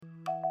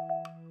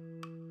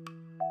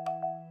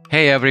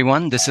Hey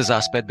everyone, this is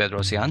Aspet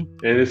Bedrosian,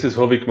 And this is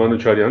Hovik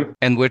Manucharyan.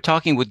 and we're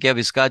talking with Gev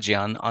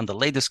Iskajian on the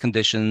latest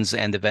conditions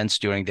and events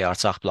during the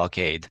Artsakh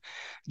blockade.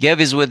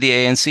 Gev is with the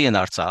ANC in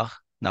Artsakh,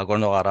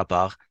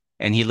 Nagorno-Karabakh,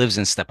 and he lives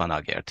in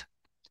Stepanakert.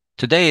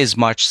 Today is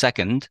March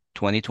 2nd,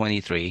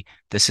 2023.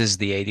 This is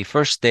the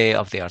 81st day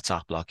of the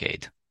Artsakh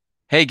blockade.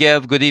 Hey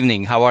Gev, good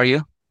evening. How are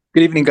you?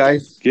 Good evening,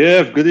 guys.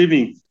 Kev, good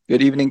evening.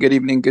 Good evening. Good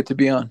evening. Good to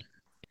be on.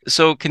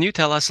 So, can you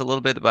tell us a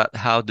little bit about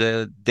how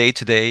the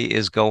day-to-day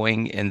is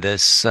going in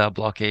this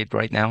blockade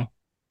right now?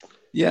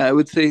 Yeah, I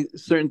would say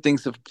certain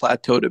things have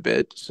plateaued a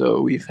bit.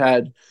 So we've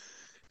had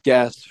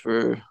gas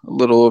for a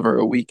little over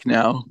a week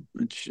now,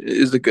 which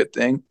is a good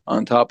thing.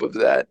 On top of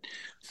that,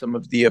 some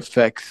of the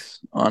effects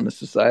on a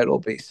societal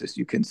basis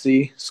you can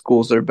see.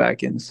 Schools are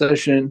back in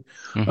session.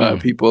 Hmm.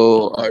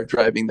 People are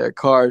driving their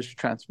cars.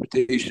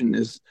 Transportation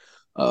is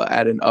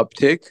at an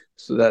uptick.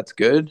 So that's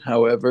good.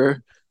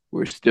 However,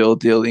 we're still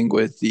dealing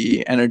with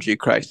the energy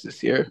crisis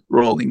here.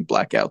 Rolling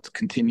blackouts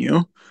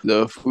continue.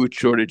 The food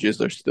shortages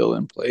are still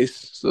in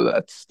place. So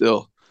that's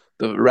still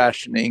the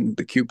rationing,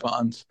 the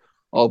coupons,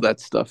 all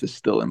that stuff is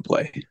still in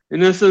play.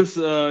 In essence,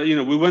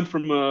 we went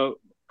from a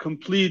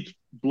complete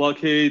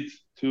blockade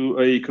to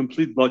a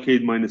complete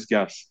blockade minus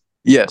gas.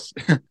 Yes,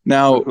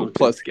 now Okay.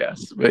 plus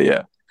gas, but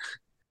yeah.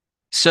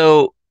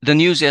 So the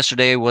news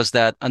yesterday was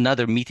that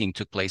another meeting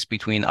took place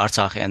between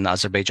Artsakh and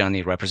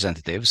Azerbaijani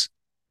representatives.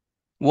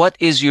 What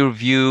is your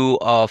view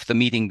of the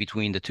meeting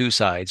between the two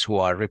sides who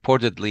are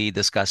reportedly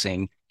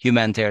discussing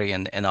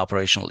humanitarian and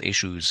operational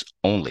issues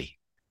only?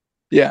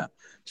 Yeah.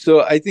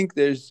 So I think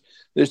there's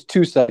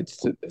two sides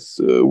to this.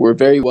 We're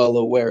very well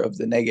aware of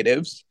the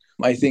negatives.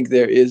 I think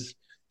there is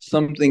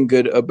something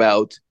good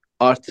about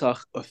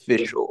Artsakh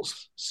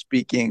officials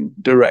speaking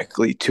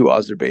directly to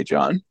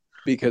Azerbaijan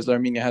because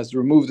Armenia has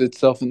removed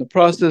itself in the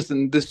process,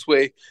 and this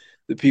way,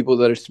 the people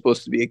that are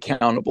supposed to be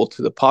accountable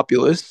to the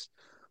populace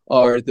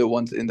are the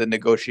ones in the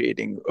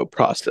negotiating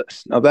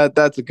process. Now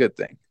that's a good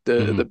thing.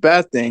 The Hmm.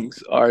 bad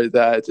things are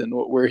that, and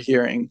what we're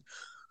hearing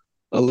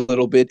a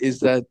little bit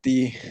is that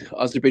the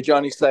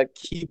Azerbaijani side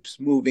keeps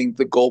moving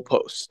the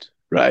goalpost,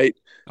 right?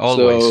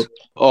 Always. So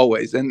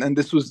always, and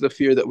this was the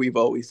fear that we've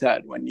always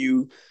had when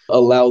you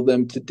allow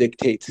them to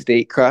dictate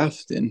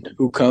statecraft and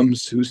who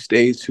comes, who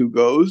stays, who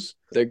goes,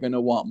 they're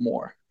gonna want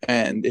more.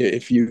 And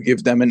if you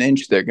give them an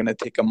inch, they're gonna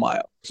take a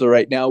mile. So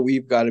right now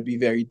we've got to be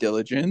very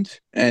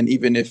diligent, and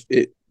even if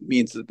it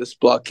means that this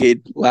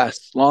blockade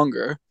lasts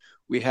longer,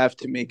 we have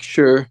to make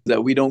sure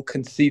that we don't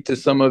concede to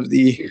some of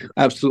the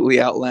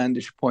absolutely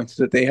outlandish points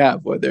that they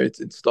have, whether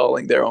it's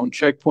installing their own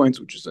checkpoints,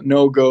 which is a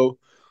no go.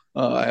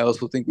 I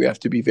also think we have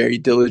to be very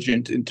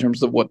diligent in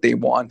terms of what they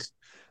want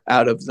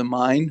out of the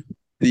mine.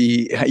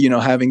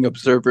 Having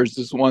observers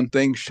is one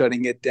thing,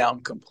 shutting it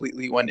down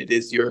completely when it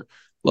is your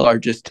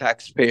largest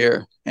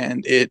taxpayer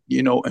and it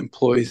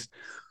employs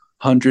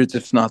hundreds,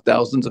 if not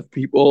thousands, of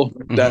people.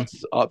 Hmm.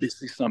 That's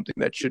obviously something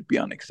that should be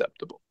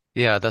unacceptable.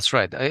 Yeah, that's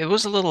right. It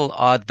was a little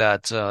odd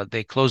that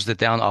they closed it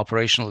down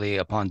operationally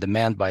upon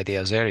demand by the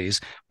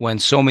Azeris when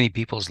so many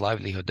people's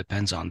livelihood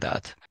depends on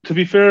that. To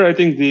be fair, I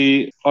think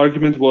the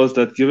argument was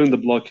that given the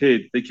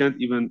blockade, they can't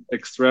even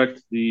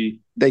extract the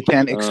They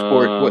can't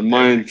export what they're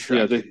mines.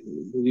 Yeah,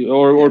 extracting.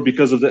 or Yeah.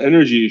 because of the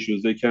energy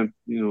issues, they can't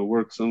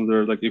work some of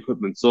their like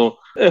equipment. So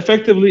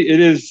effectively, it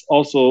is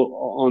also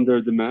on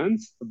their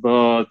demands.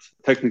 But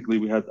technically,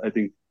 we had, I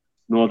think,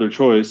 no other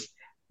choice.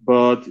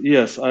 But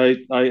yes, I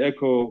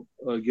echo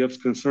Gef's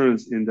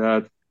concerns in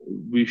that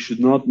we should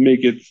not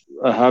make it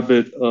a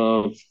habit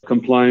of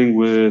complying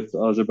with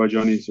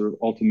Azerbaijani sort of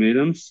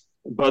ultimatums.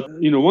 But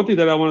one thing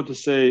that I wanted to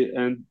say,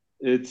 and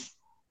it's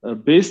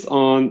based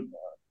on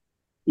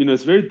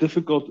it's very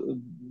difficult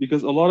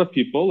because a lot of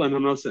people, and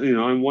I'm not saying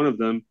I'm one of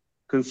them,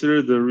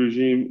 consider the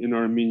regime in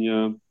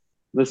Armenia,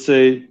 let's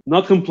say,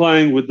 not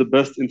complying with the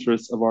best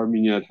interests of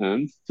Armenia at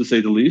hand, to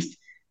say the least.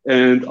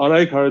 And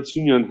Aray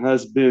Karatunyan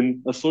has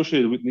been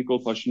associated with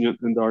Nikol Pashinyan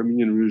and the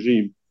Armenian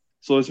regime.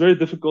 So it's very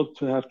difficult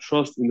to have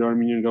trust in the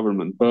Armenian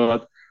government.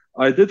 But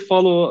I did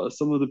follow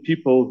some of the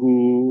people who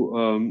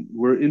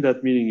were in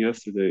that meeting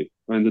yesterday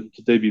and the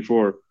day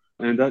before.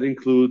 And that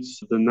includes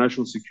the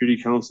National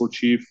Security Council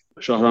chief,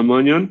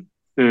 Shahramanyan,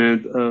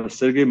 and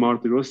Sergei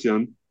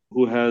Martirosyan,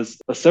 who has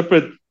a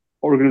separate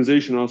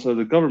organization outside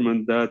the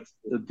government that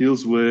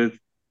deals with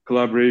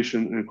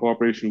collaboration and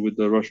cooperation with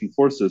the Russian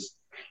forces.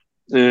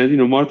 And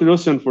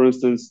Martirosyan, for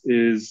instance,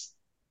 is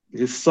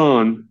his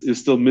son is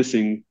still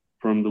missing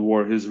from the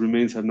war. His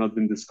remains have not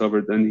been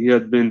discovered, and he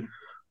had been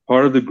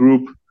part of the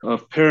group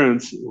of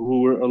parents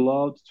who were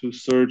allowed to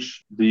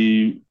search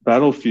the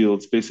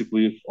battlefields,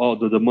 basically all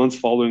the months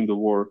following the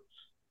war,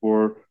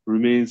 for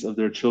remains of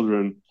their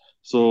children.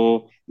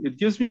 So it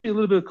gives me a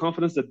little bit of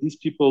confidence that these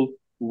people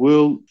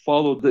will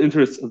follow the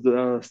interests of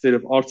the state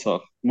of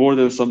Artsakh more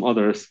than some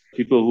others.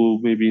 People who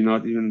maybe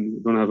not even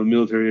don't have a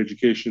military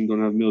education,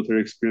 don't have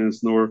military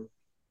experience, nor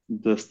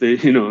the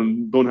state,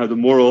 don't have the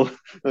moral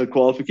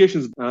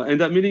qualifications.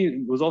 And that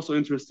meeting was also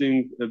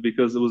interesting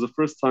because it was the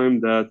first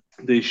time that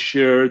they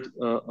shared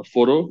a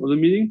photo of the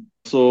meeting.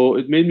 So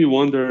it made me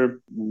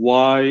wonder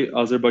why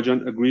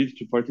Azerbaijan agreed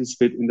to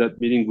participate in that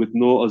meeting with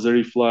no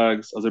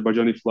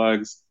Azerbaijani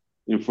flags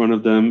in front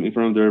of them, in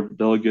front of their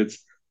delegates.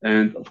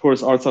 And of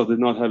course, Artsakh did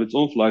not have its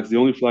own flags. The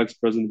only flags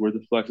present were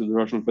the flags of the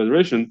Russian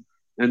Federation.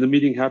 And the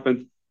meeting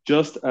happened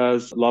just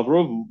as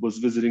Lavrov was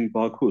visiting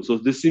Baku. So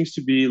this seems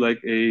to be like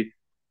a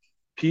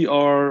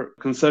PR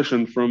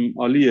concession from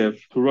Aliyev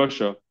to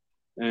Russia.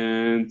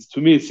 And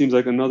to me, it seems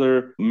like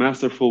another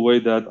masterful way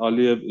that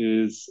Aliyev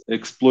is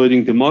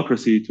exploiting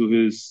democracy to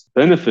his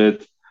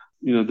benefit.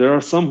 There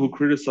are some who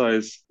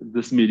criticize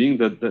this meeting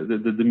that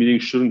the meeting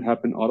shouldn't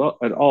happen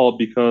at all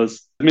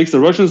because it makes the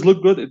Russians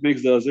look good, it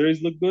makes the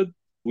Azeris look good.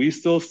 We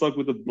still stuck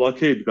with the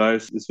blockade,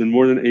 guys. It's been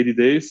more than 80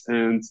 days,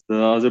 and the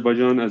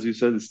Azerbaijan, as you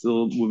said, is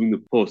still moving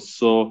the post.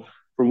 So,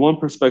 from one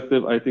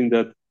perspective, I think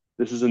that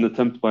this is an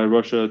attempt by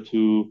Russia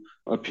to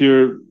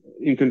appear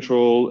in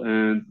control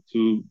and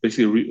to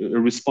basically a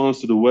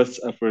response to the West's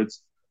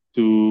efforts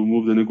to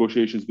move the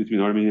negotiations between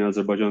Armenia and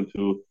Azerbaijan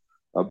to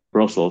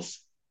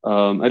Brussels.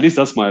 At least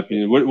that's my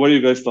opinion. What are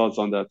you guys' thoughts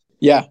on that?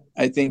 Yeah,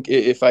 I think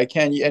if I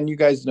can, and you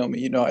guys know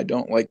me, I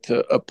don't like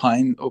to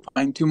opine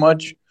too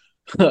much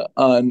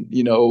on,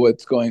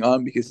 what's going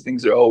on because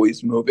things are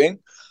always moving.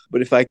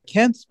 But if I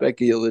can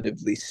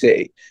speculatively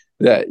say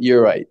that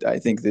you're right, I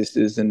think this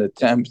is an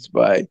attempt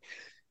by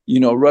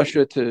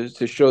Russia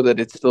to show that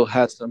it still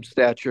has some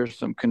stature,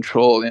 some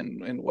control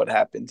in what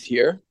happens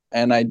here.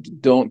 And I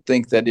don't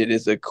think that it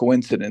is a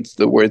coincidence.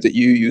 The word that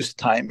you use,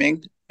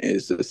 timing,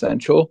 is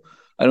essential.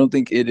 I don't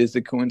think it is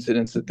a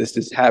coincidence that this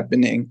is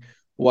happening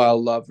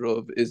while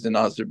Lavrov is in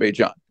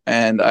Azerbaijan.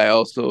 And I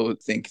also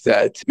think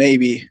that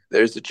maybe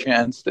there's a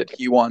chance that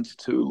he wants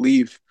to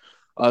leave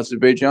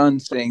Azerbaijan,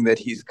 saying that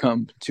he's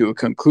come to a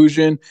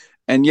conclusion.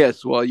 And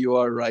yes, while you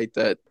are right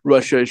that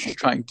Russia is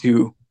trying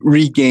to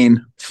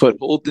regain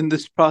foothold in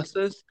this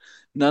process,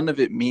 none of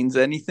it means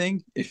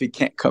anything if it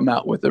can't come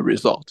out with a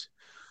result.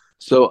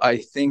 So I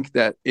think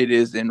that it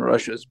is in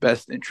Russia's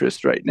best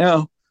interest right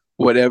now,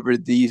 whatever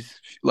these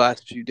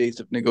last few days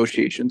of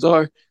negotiations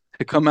are,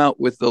 to come out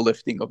with the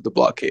lifting of the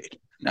blockade.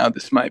 Now,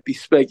 this might be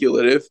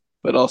speculative,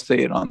 but I'll say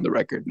it on the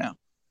record now.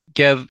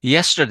 Gev,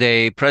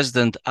 yesterday,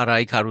 President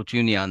Araik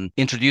Harutyunyan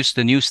introduced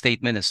the new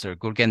state minister,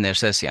 Gurgen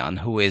Nersesyan,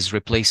 who is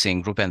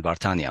replacing Ruben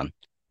Vartanyan.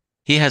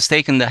 He has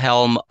taken the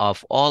helm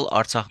of all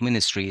Artsakh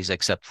ministries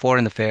except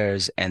Foreign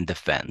Affairs and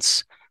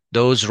Defense.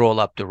 Those roll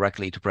up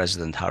directly to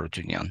President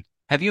Harutyunyan.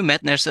 Have you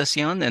met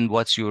Nersesyan, and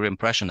what's your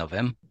impression of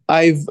him?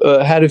 I've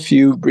had a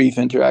few brief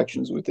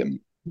interactions with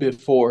him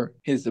before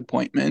his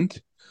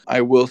appointment.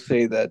 I will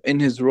say that in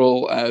his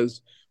role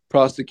as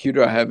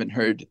prosecutor, I haven't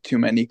heard too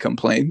many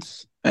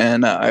complaints.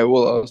 And I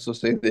will also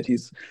say that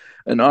he's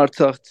an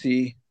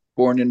Artsakhi,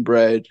 born and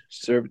bred,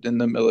 served in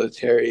the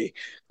military,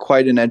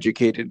 quite an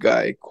educated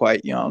guy,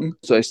 quite young.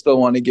 So I still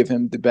want to give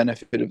him the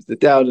benefit of the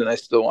doubt, and I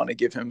still want to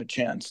give him a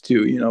chance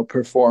to,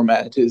 perform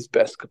at his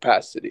best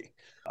capacity.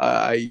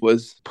 I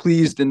was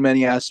pleased in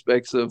many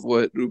aspects of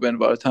what Ruben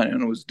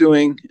Vartanyan was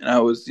doing, and I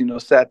was,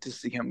 sad to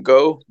see him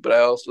go. But I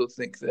also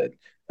think that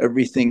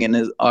everything in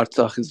his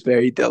Artsakh is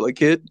very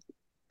delicate,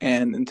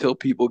 and until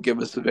people give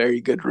us a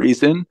very good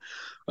reason,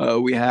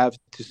 we have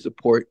to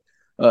support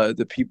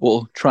the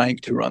people trying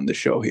to run the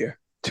show here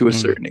to a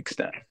certain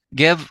extent.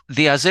 Gev,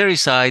 the Azeri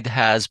side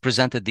has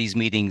presented these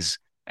meetings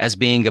as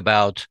being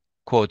about,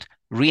 quote,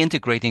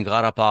 reintegrating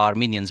Karabakh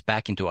Armenians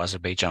back into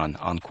Azerbaijan,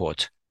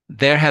 unquote.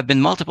 There have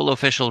been multiple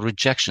official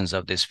rejections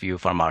of this view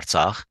from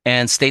Artsakh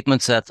and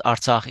statements that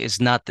Artsakh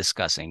is not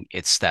discussing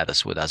its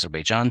status with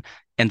Azerbaijan,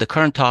 and the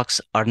current talks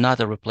are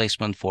not a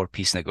replacement for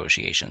peace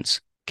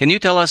negotiations. Can you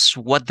tell us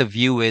what the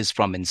view is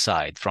from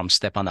inside, from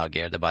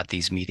Stepanakert, about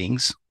these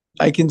meetings?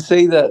 I can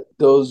say that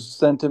those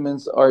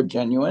sentiments are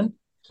genuine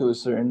to a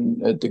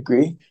certain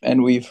degree.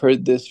 And we've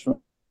heard this from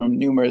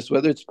numerous,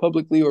 whether it's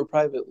publicly or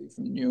privately,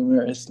 from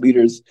numerous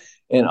leaders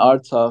in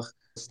Artsakh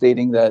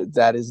stating that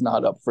that is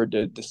not up for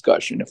the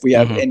discussion. If we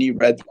have any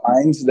red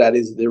lines, that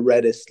is the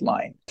reddest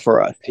line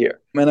for us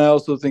here. And I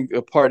also think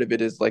a part of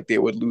it is like they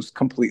would lose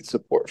complete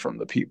support from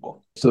the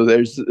people. So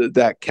there's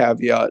that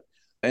caveat.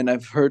 And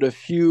I've heard a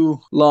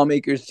few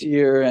lawmakers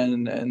here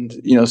and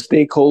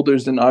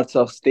stakeholders in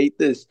Artsakh state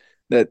this,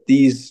 that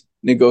these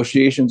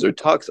negotiations or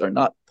talks are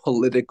not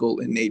political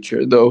in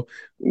nature, though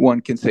one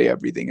can say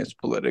everything is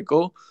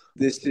political.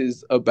 This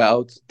is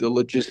about the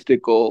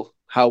logistical,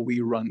 how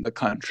we run the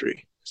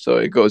country. So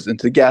it goes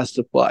into gas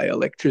supply,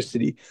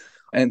 electricity,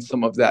 and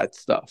some of that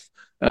stuff.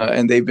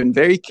 And they've been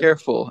very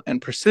careful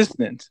and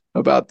persistent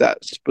about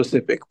that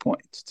specific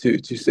point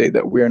to say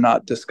that we're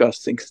not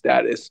discussing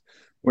status.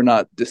 We're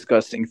not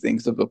discussing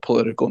things of a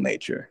political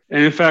nature.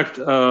 And in fact,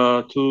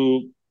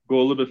 to go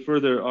a little bit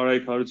further,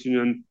 Araik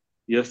Harutyunyan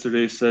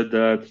yesterday said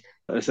that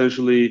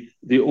essentially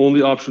the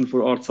only option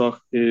for Artsakh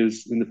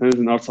is independence,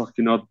 and Artsakh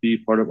cannot be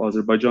part of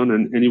Azerbaijan,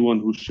 and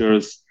anyone who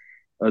shares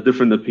a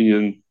different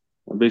opinion,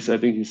 basically, I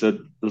think he said,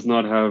 does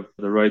not have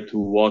the right to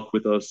walk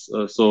with us.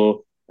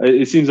 So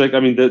it seems like,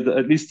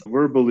 at least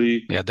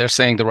verbally, they're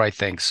saying the right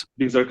things.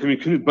 Things are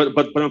coming, but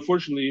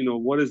unfortunately,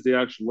 what is the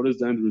action? What is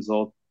the end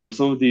result?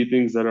 Some of the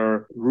things that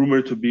are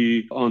rumored to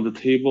be on the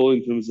table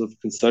in terms of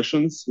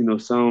concessions,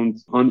 sound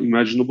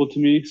unimaginable to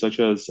me, such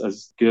as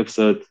Gif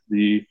said,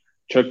 the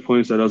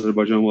checkpoints that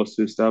Azerbaijan wants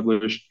to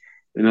establish.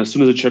 And as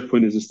soon as a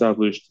checkpoint is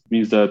established, it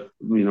means that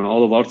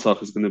all of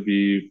Artsakh is going to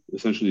be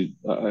essentially.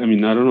 I don't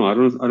know.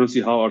 I don't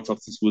see how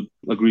Artsakhis would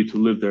agree to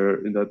live there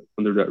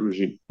under that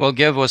regime. Well,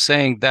 Gev was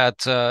saying that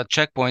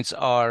checkpoints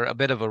are a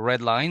bit of a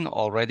red line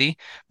already,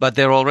 but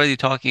they're already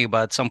talking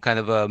about some kind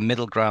of a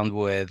middle ground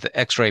with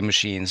X-ray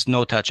machines,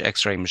 no-touch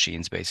X-ray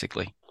machines,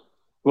 basically.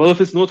 Well, if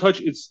it's no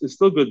touch, it's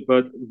still good.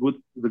 But would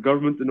the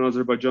government in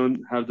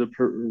Azerbaijan have the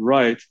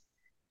right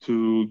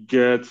to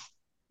get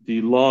the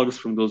logs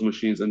from those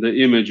machines and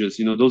the images?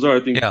 Those are,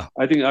 I think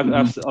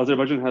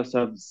Azerbaijan has to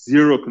have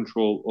zero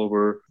control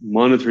over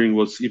monitoring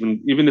what's even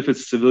if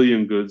it's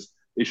civilian goods.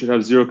 They should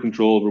have zero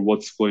control over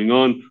what's going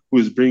on, who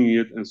is bringing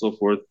it, and so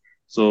forth.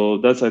 So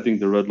that's, I think,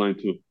 the red line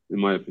too, in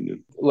my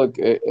opinion. Look,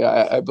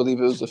 I believe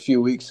it was a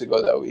few weeks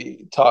ago that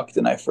we talked,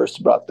 and I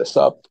first brought this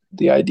up,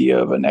 the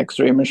idea of an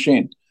X-ray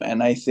machine.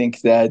 And I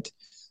think that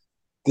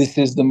this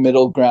is the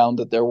middle ground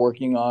that they're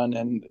working on,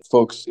 and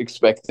folks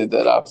expected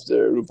that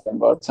after Ruben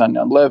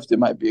Vartanyan left, it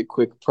might be a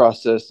quick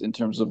process in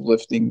terms of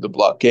lifting the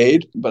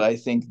blockade. But I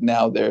think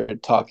now they're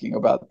talking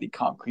about the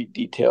concrete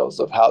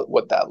details of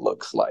what that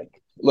looks like.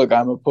 Look,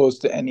 I'm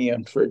opposed to any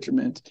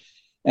infringement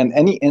and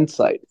any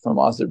insight from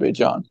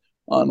Azerbaijan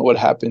on what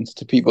happens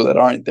to people that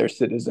aren't their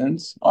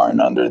citizens, aren't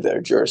under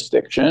their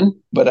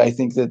jurisdiction. But I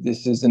think that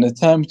this is an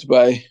attempt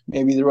by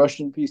maybe the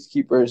Russian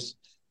peacekeepers,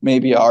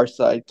 maybe our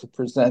side, to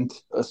present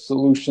a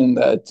solution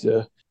that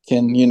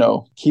can,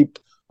 keep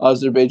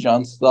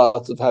Azerbaijan's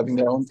thoughts of having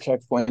their own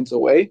checkpoints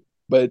away.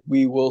 But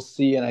we will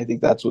see, and I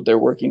think that's what they're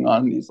working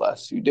on these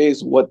last few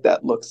days, what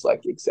that looks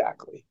like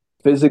exactly.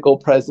 Physical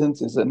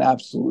presence is an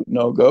absolute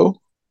no-go.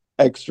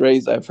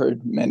 X-rays, I've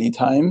heard many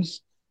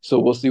times. So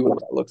we'll see what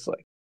that looks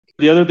like.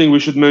 The other thing we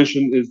should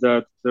mention is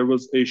that there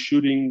was a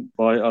shooting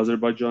by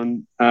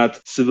Azerbaijan at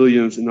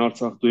civilians in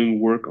Artsakh doing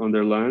work on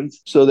their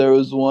lands. So there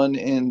was one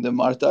in the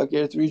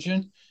Martakert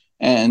region,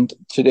 and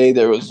today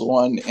there was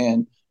one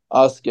in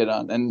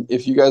Askeran. And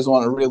if you guys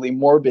want a really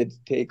morbid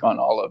take on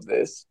all of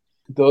this,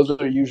 those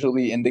are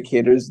usually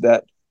indicators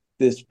that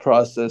this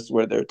process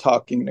where they're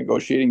talking,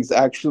 negotiating is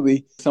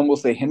actually, some will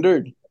say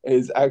hindered,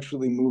 is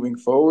actually moving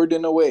forward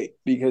in a way,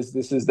 because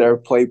this is their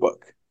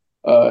playbook.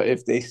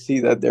 If they see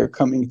that they're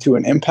coming to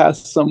an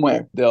impasse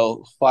somewhere,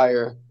 they'll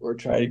fire or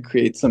try to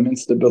create some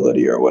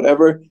instability or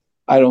whatever.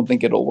 I don't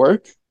think it'll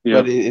work,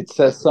 but it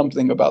says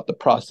something about the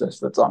process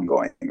that's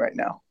ongoing right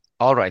now.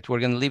 All right, we're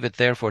going to leave it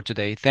there for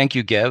today. Thank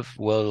you, Gev.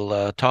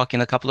 We'll talk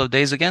in a couple of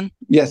days again.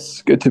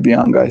 Yes, good to be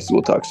on, guys.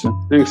 We'll talk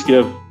soon. Thanks,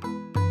 Gev.